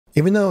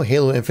Even though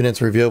Halo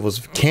Infinite's reveal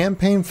was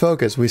campaign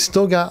focused, we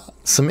still got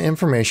some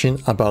information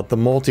about the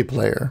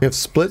multiplayer. We have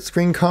split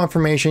screen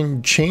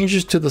confirmation,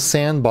 changes to the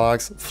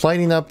sandbox,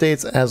 fighting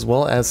updates, as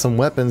well as some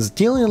weapons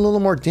dealing a little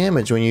more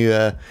damage when you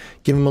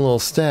give them a little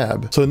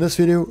stab. So in this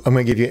video, I'm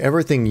going to give you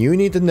everything you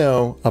need to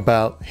know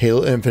about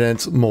Halo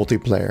Infinite's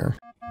multiplayer.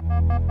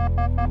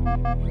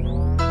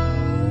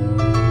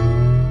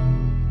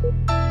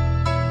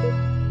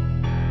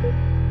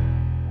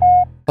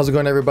 How's it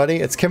going, everybody?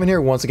 It's Kevin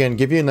here once again,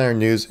 give you another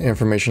news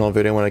informational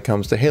video when it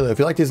comes to Halo. If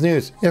you like these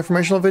news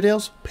informational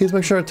videos, please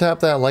make sure to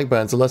tap that like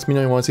button. So it lets me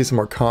know you want to see some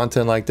more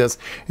content like this,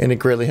 and it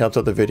greatly helps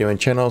out the video and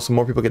channel so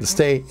more people get to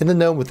stay in the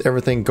know with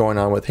everything going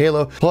on with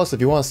Halo. Plus,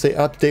 if you want to stay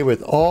up to date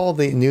with all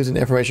the news and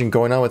information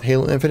going on with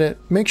Halo Infinite,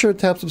 make sure to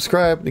tap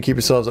subscribe to keep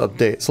yourselves up to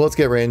date. So let's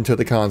get right into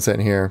the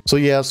content here. So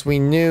yes, we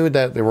knew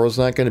that there was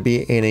not going to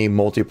be any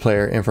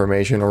multiplayer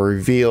information or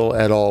reveal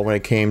at all when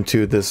it came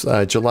to this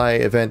July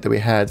event that we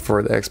had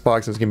for the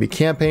Xbox. It's going to be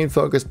campaign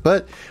focused,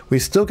 but we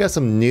still got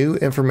some new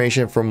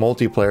information for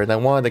multiplayer, and I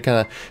wanted to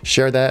kind of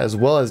share that as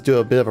well as do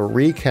a bit of a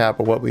recap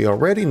of what we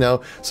already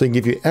know so I can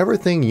give you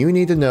everything you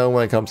need to know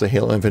when it comes to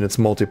Halo Infinite's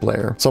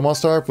multiplayer. So I'm going to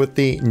start with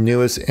the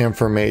newest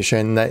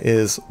information, that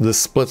is the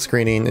split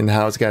screening and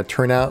how it's going to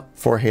turn out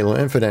for Halo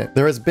Infinite.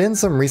 There has been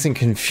some recent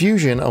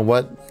confusion on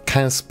what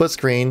kind of split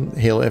screen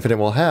Halo Infinite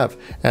will have,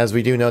 as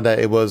we do know that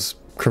it was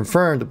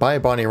confirmed by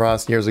Bonnie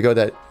Ross years ago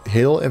that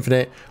Halo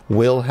Infinite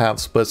will have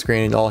split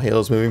screen, and all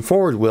Halos moving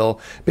forward will,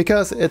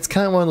 because it's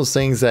kind of one of those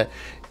things that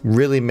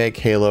really make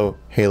Halo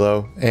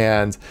Halo,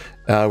 and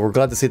we're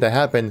glad to see that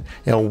happen.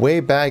 You know, way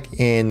back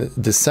in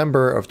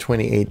December of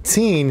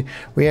 2018,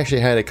 we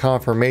actually had a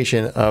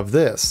confirmation of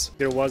this.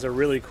 There was a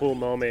really cool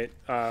moment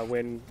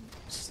when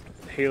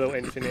Halo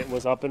Infinite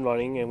was up and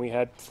running, and we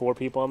had 4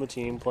 people on the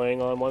team playing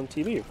on one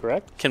TV,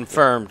 correct?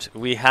 Confirmed.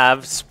 We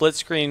have split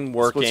screen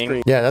working. Split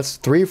screen. Yeah, that's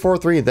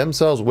 343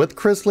 themselves with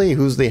Chris Lee,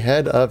 who's the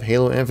head of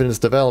Halo Infinite's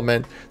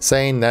development,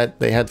 saying that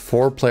they had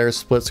 4-player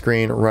split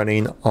screen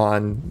running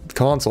on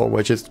console,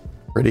 which is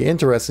pretty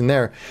interesting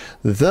there.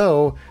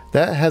 Though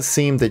that has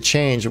seemed to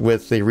change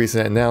with the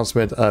recent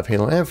announcement of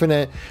Halo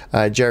Infinite.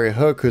 Jerry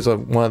Hook, who's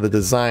one of the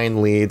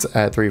design leads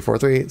at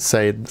 343,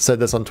 said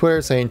this on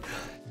Twitter, saying,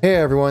 "Hey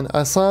everyone,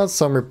 I saw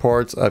some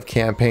reports of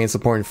campaign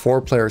supporting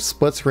 4-player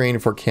split screen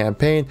for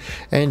campaign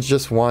and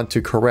just want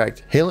to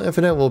correct. Halo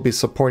Infinite will be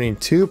supporting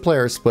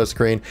 2-player split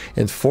screen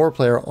and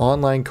 4-player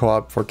online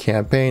co-op for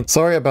campaign.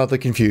 Sorry about the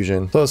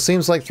confusion." So it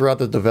seems like throughout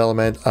the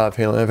development of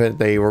Halo Infinite,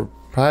 they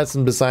had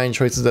some design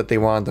choices that they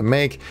wanted to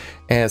make,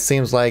 and it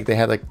seems like they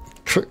had to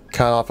cut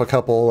off a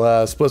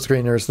couple split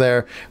screeners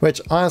there, which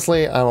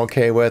honestly I'm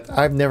okay with.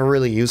 I've never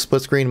really used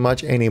split screen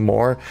much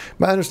anymore,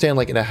 but I understand,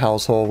 like in a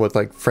household with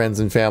like friends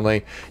and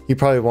family, you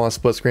probably want to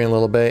split screen a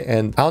little bit,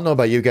 and I don't know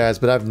about you guys,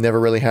 but I've never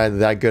really had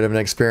that good of an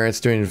experience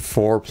doing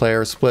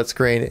 4-player split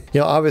screen. You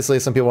know, obviously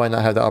some people might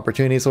not have the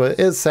opportunity, so it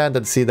is sad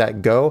to see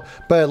that go,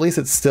 but at least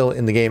it's still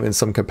in the game in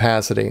some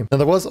capacity. Now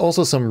there was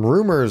also some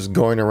rumors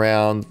going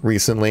around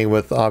recently,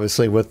 with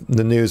obviously with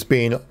the news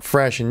being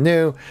fresh and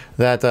new,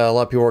 that a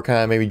lot of people were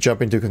kind of maybe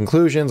jumping to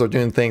conclusions or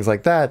doing things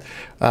like that.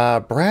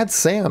 Brad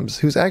Sams,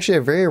 who's actually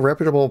a very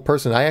reputable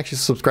person, I actually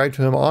subscribe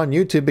to him on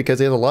YouTube because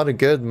he has a lot of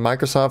good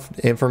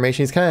Microsoft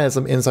information. He's kind of has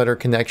some insider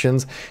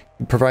connections,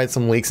 provides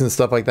some leaks and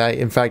stuff like that.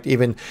 In fact,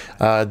 even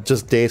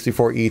just days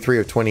before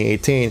E3 of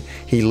 2018,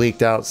 he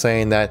leaked out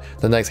saying that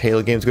the next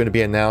Halo game is going to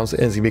be announced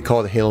and it's going to be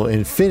called Halo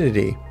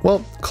Infinity.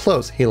 Well,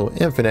 close, Halo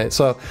Infinite.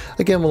 So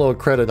I give him a little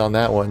credit on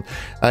that one.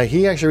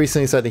 He actually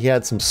recently said that he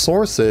had some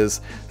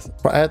sources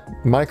at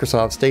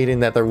Microsoft stating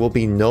that there will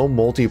be no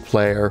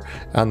multiplayer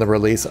on the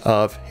release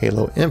of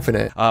Halo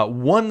Infinite.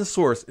 One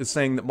source is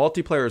saying that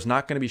multiplayer is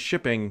not going to be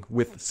shipping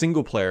with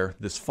single player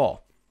this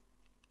fall.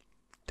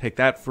 Take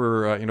that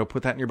for, you know,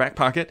 put that in your back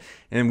pocket,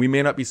 and we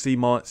may not be seeing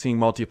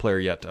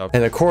multiplayer yet.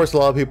 And of course, a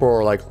lot of people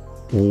are like,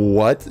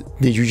 what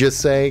did you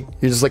just say?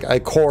 You're just like a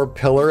core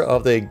pillar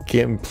of the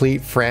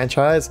complete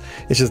franchise.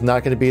 It's just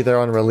not going to be there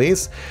on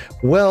release.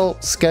 Well,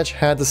 Sketch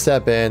had to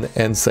step in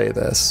and say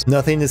this.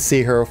 Nothing to see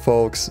here,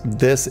 folks.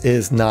 This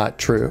is not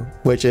true,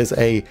 which is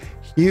a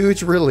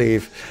huge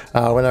relief.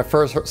 When I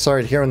first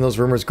started hearing those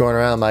rumors going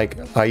around, I'm like,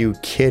 are you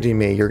kidding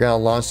me? You're gonna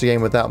launch the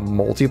game without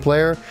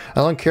multiplayer? I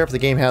don't care if the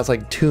game has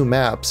like 2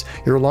 maps.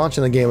 You're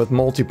launching the game with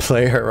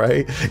multiplayer,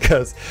 right?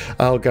 Because,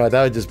 oh god,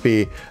 that would just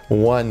be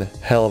one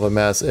hell of a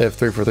mess if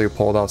 343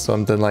 pulled off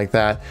something like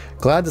that.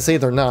 Glad to see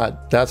they're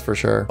not, that's for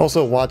sure.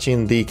 Also,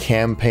 watching the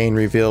campaign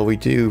reveal, we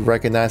do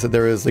recognize that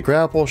there is the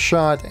grapple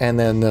shot, and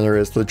then there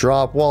is the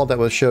drop wall that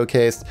was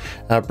showcased,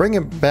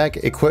 bringing back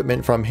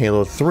equipment from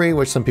Halo 3,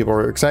 which some people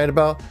were excited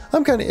about.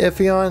 I'm kind of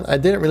iffy on. I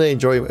didn't really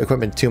enjoy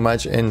equipment too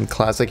much in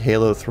classic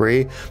Halo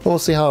 3, but we'll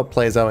see how it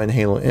plays out in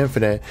Halo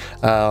Infinite.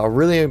 A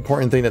really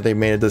important thing that they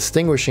made a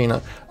distinguishing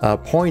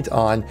point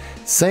on,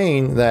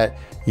 saying that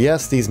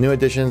yes, these new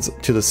additions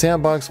to the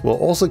sandbox will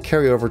also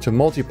carry over to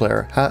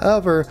multiplayer.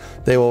 However,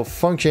 they will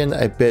function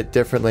a bit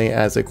differently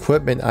as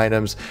equipment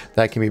items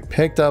that can be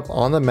picked up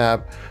on the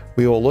map.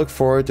 We will look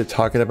forward to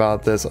talking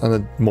about this on the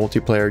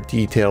multiplayer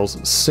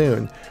details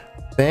soon.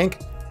 Thank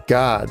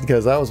God,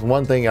 because that was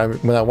one thing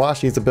when I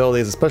watched these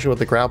abilities, especially with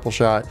the grapple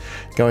shot,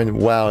 going,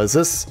 wow, is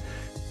this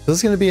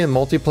going to be in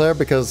multiplayer?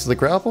 Because the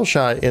grapple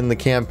shot in the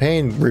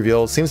campaign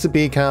reveal seems to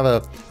be kind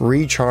of a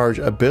recharge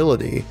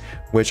ability,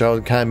 which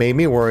kind of made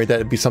me worried that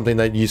it'd be something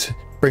that you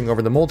bring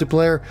over the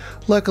multiplayer.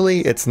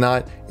 Luckily, it's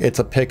not. It's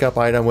a pickup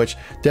item, which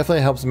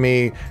definitely helps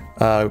me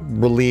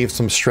relieve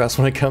some stress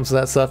when it comes to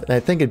that stuff. And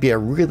I think it'd be a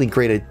really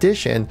great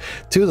addition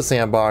to the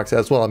sandbox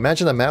as well.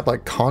 Imagine a map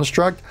like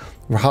Construct,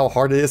 how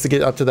hard it is to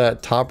get up to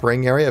that top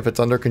ring area if it's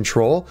under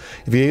control.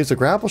 If you use a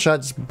grapple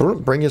shot, just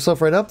bring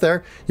yourself right up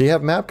there. You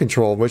have map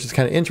control, which is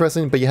kind of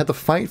interesting, but you have to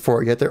fight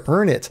for it. You have to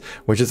earn it,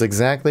 which is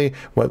exactly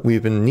what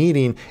we've been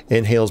needing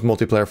in Halo's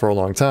multiplayer for a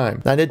long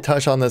time. Now, I did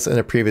touch on this in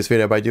a previous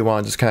video, but I do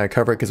want to just kind of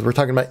cover it because we're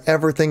talking about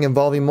everything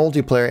involving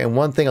multiplayer. And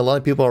one thing a lot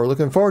of people are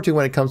looking forward to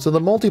when it comes to the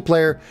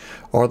multiplayer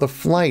are the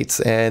flights.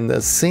 And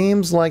it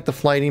seems like the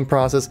flighting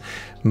process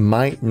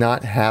might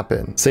not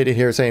happen. Stated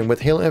here saying,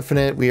 with Halo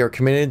Infinite, we are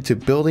committed to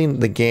building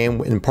the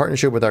game in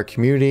partnership with our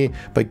community,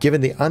 but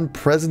given the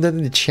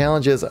unprecedented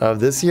challenges of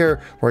this year,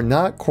 we're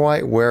not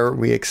quite where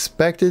we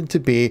expected to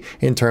be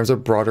in terms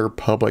of broader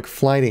public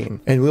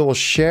flighting. And we will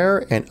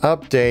share and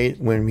update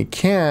when we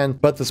can,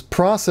 but this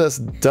process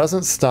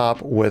doesn't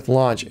stop with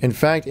launch. In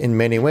fact, in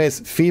many ways,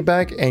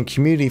 feedback and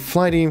community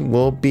flighting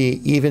will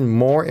be even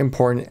more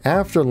important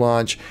after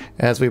launch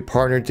as we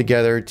partner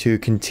together to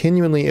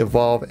continually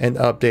evolve and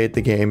update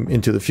the game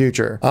into the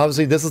future.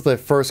 Obviously, this is the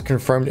first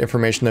confirmed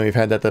information that we've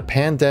had that the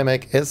pandemic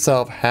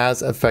itself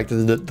has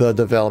affected the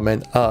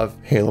development of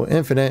Halo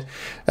Infinite.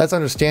 That's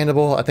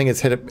understandable. I think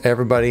it's hit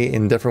everybody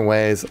in different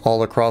ways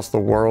all across the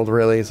world,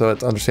 really, so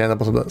it's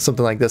understandable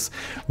something like this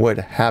would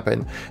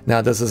happen.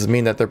 Now, does this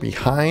mean that they're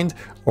behind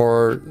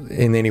or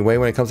in any way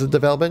when it comes to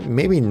development?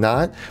 Maybe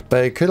not,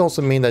 but it could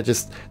also mean that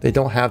just they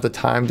don't have the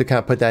time to kind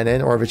of put that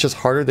in, or if it's just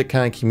harder to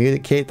kind of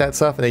communicate that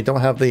stuff and they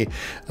don't have the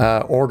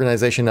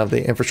organization of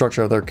the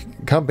infrastructure of their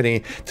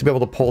company to be able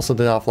to pull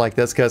something off like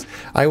this. Because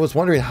I was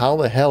wondering how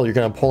the hell you're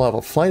going to pull off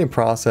a flighting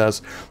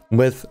process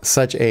with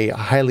such a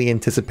highly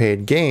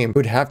anticipated game. It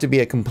would have to be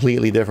a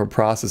completely different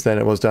process than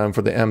it was done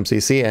for the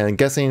MCC, and I'm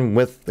guessing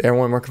with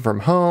everyone working from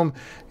home,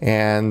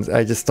 and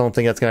I just don't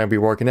think that's going to be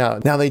working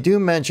out. Now, they do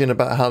mention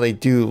about how they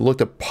do look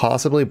to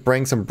possibly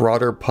bring some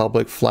broader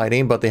public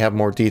flighting, but they have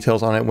more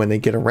details on it when they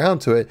get around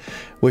to it,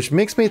 which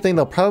makes me think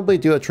they'll probably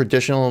do a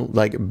traditional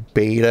like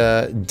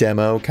beta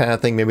demo kind of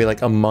thing, maybe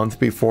like a month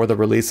before the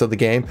release of the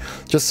game,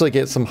 just to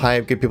get some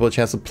hype, give people a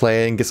chance to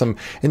play it and get some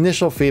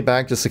initial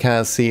feedback just to kind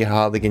of see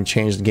how they can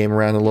change the game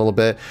around a little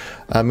bit.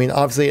 I mean,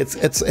 obviously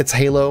it's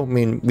Halo. I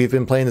mean, we've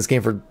been playing this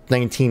game for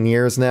 19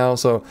 years now,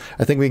 so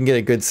I think we can get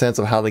a good sense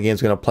of how the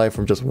game's going to play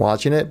from just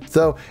watching it.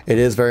 So it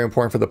is very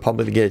important for the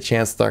public to get a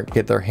chance to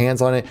get their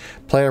hands on it,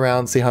 play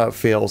around, see how it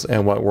feels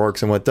and what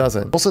works and what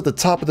doesn't. Also, at the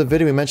top of the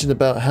video, we mentioned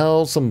about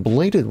how some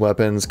bladed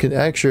weapons can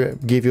actually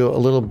give you a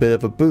little bit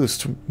of a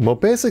boost. Well,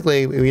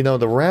 basically, we know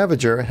the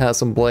Ravager has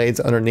some blades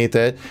underneath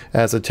it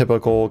as a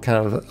typical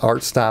kind of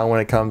art style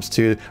when it comes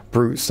to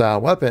brute style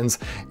weapons,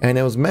 and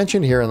it was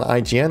mentioned here in the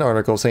IGN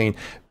article saying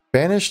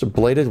banished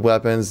bladed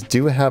weapons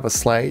do have a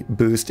slight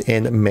boost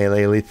in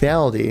melee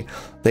lethality.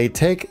 They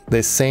take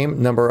the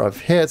same number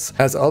of hits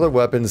as other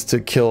weapons to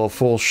kill a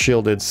full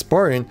shielded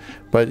Spartan,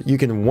 but you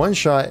can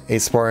one-shot a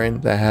Spartan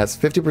that has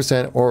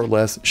 50% or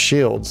less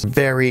shields.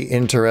 Very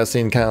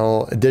interesting kind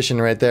of addition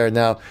right there.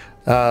 Now,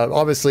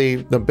 obviously,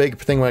 the big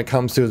thing when it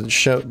comes to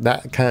show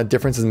that kind of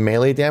difference in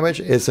melee damage,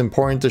 it's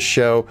important to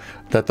show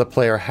that the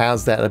player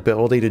has that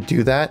ability to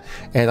do that.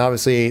 And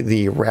obviously,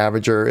 the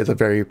Ravager is a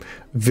very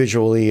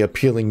visually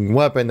appealing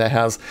weapon that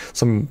has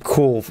some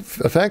cool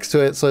effects to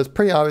it. So it's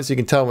pretty obvious. You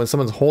can tell when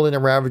someone's holding a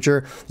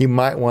Ravager, you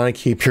might want to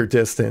keep your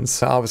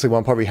distance. Obviously,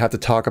 one part we have to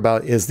talk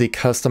about is the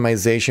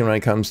customization when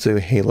it comes to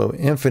Halo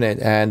Infinite.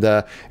 And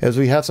as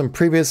we have some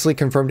previously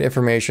confirmed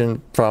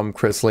information from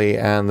Chris Lee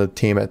and the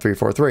team at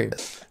 343.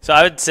 So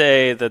I would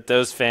say that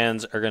those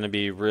fans are going to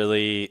be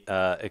really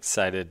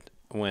excited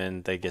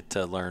when they get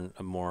to learn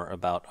more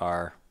about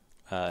our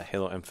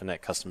Halo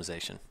Infinite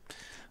customization.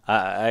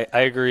 I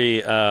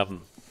agree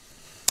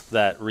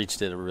that Reach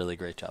did a really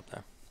great job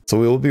there. So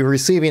we will be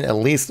receiving at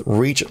least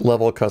Reach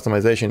level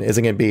customization. Is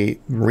it going to be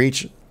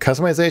Reach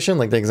customization,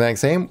 like the exact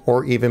same,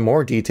 or even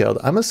more detailed?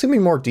 I'm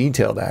assuming more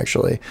detailed,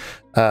 actually,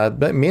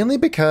 but mainly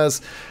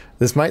because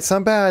this might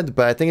sound bad,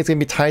 but I think it's going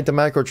to be tied to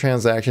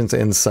microtransactions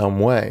in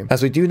some way.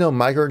 As we do know,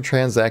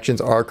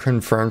 microtransactions are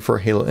confirmed for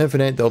Halo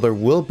Infinite, though there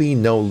will be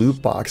no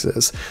loot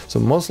boxes. So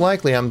most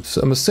likely, I'm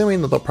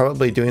assuming that they'll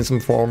probably be doing some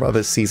form of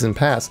a season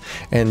pass.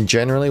 And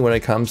generally, when it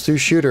comes to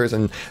shooters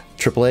and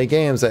AAA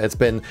games, that it's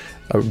been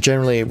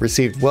generally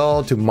received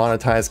well to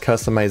monetize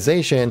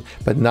customization,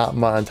 but not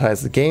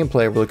monetize the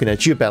gameplay. We're looking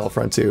at you,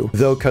 Battlefront 2.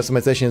 Though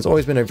customization has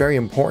always been a very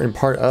important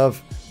part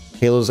of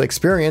Halo's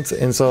experience,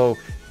 and so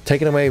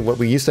taking away what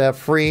we used to have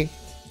free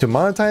To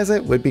monetize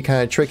it would be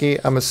kind of tricky.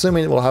 I'm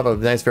assuming it will have a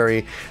nice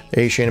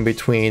variation in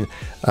between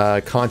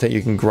content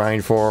you can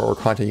grind for or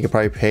content you can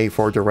probably pay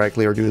for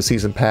directly or do the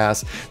season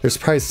pass. There's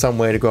probably some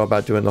way to go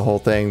about doing the whole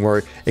thing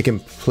where it can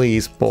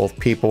please both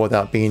people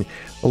without being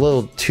a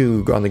little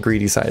too on the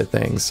greedy side of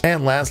things.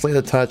 And lastly,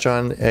 to touch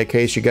on, in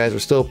case you guys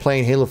are still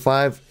playing Halo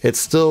 5, it's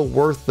still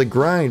worth the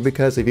grind,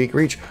 because if you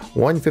reach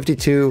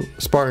 152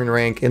 Spartan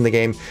rank in the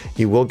game,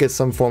 you will get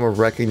some form of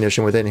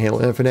recognition within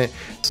Halo Infinite.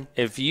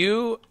 If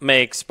you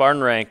make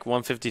Spartan rank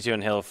 152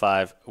 in Halo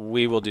 5,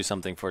 we will do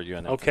something for you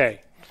in Infinite.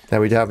 Okay. Now,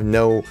 we have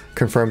no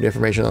confirmed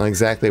information on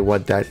exactly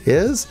what that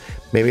is.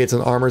 Maybe it's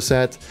an armor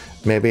set,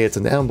 maybe it's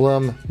an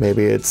emblem,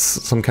 maybe it's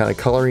some kind of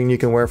coloring you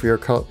can wear for your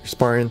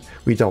Spartan.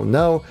 We don't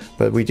know,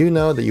 but we do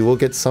know that you will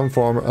get some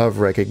form of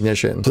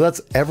recognition. So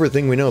that's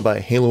everything we know about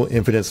Halo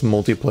Infinite's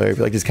multiplayer. If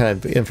you like these kind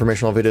of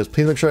informational videos,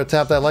 please make sure to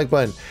tap that like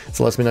button.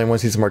 So let me know you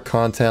want to see some more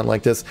content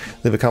like this.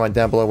 Leave a comment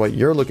down below what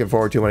you're looking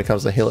forward to when it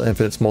comes to Halo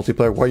Infinite's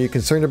multiplayer. What are you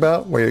concerned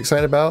about? What are you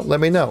excited about? Let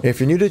me know. If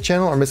you're new to the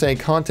channel or miss any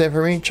content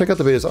from me, check out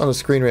the videos on the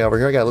screen right over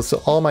here. I got a list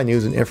of all my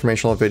news and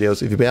informational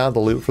videos if you've been out of the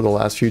loop for the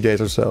last few days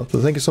or so.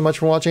 So thank you so much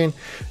for watching.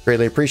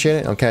 Greatly appreciate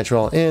it. I'll catch you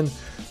all in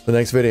the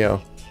next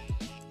video.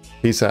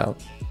 Peace out.